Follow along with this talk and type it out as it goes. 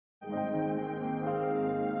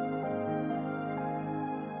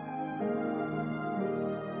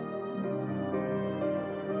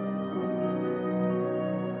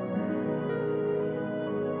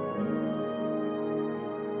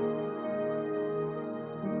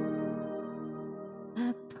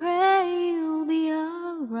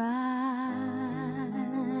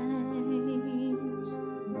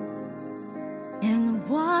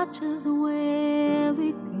us where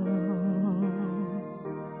we go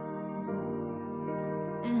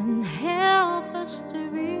and help us to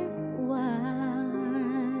be wise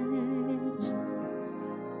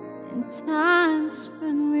in times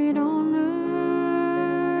when we don't know.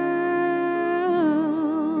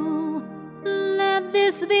 Let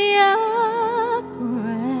this be our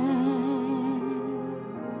prayer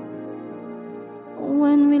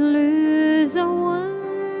when we lose our way.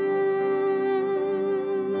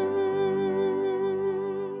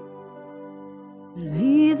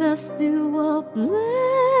 Lead us to a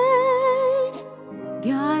place,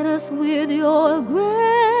 guide us with your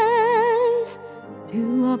grace,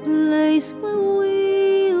 to a place where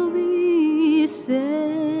we'll be safe.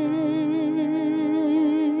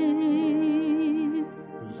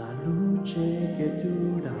 La luce che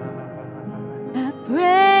dura, I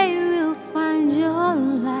pray we'll find your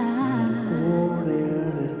light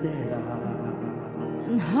cuore resterà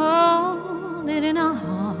and hold it in our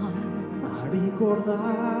hearts. a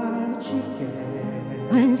ricordarci che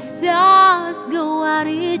When stars go out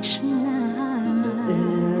each night,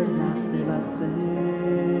 eternas della sé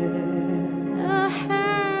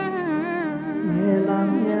nella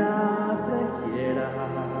mia preghiera.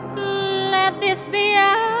 let this be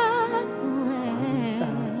our prayer.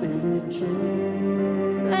 Felice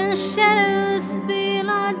When shadows fill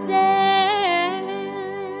our day,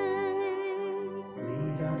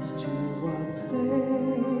 lead us to a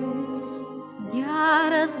place,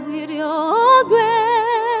 guide us with your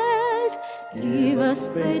grace, give us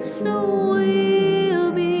faith so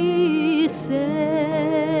we'll be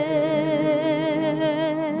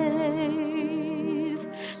safe.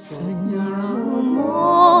 Sogniamo un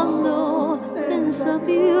mondo senza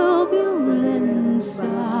più violenza,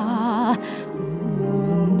 un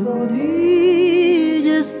mondo di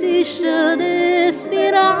giustizia e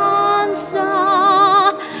speranza,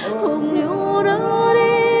 ognuno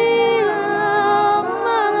di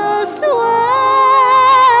la sua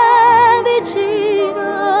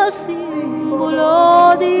vicino,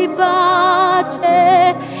 simbolo di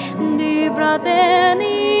pace, di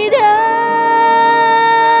fraternità.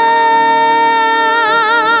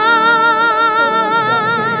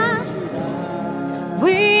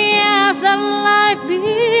 We ask that life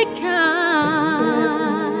be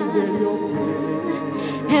kind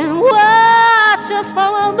and watch us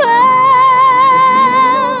from above.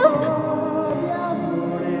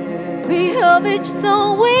 We hope each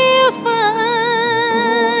soul will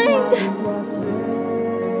find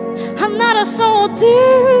another soul to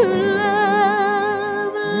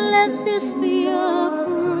love. Let this be a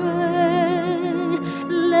prayer.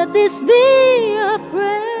 Let this be a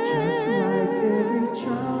prayer.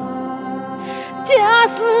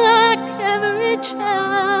 Just like every child,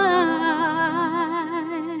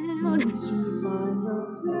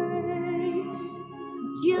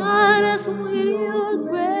 guide us with your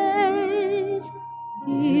grace,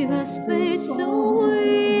 give us faith so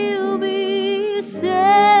we'll be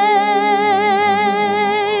saved.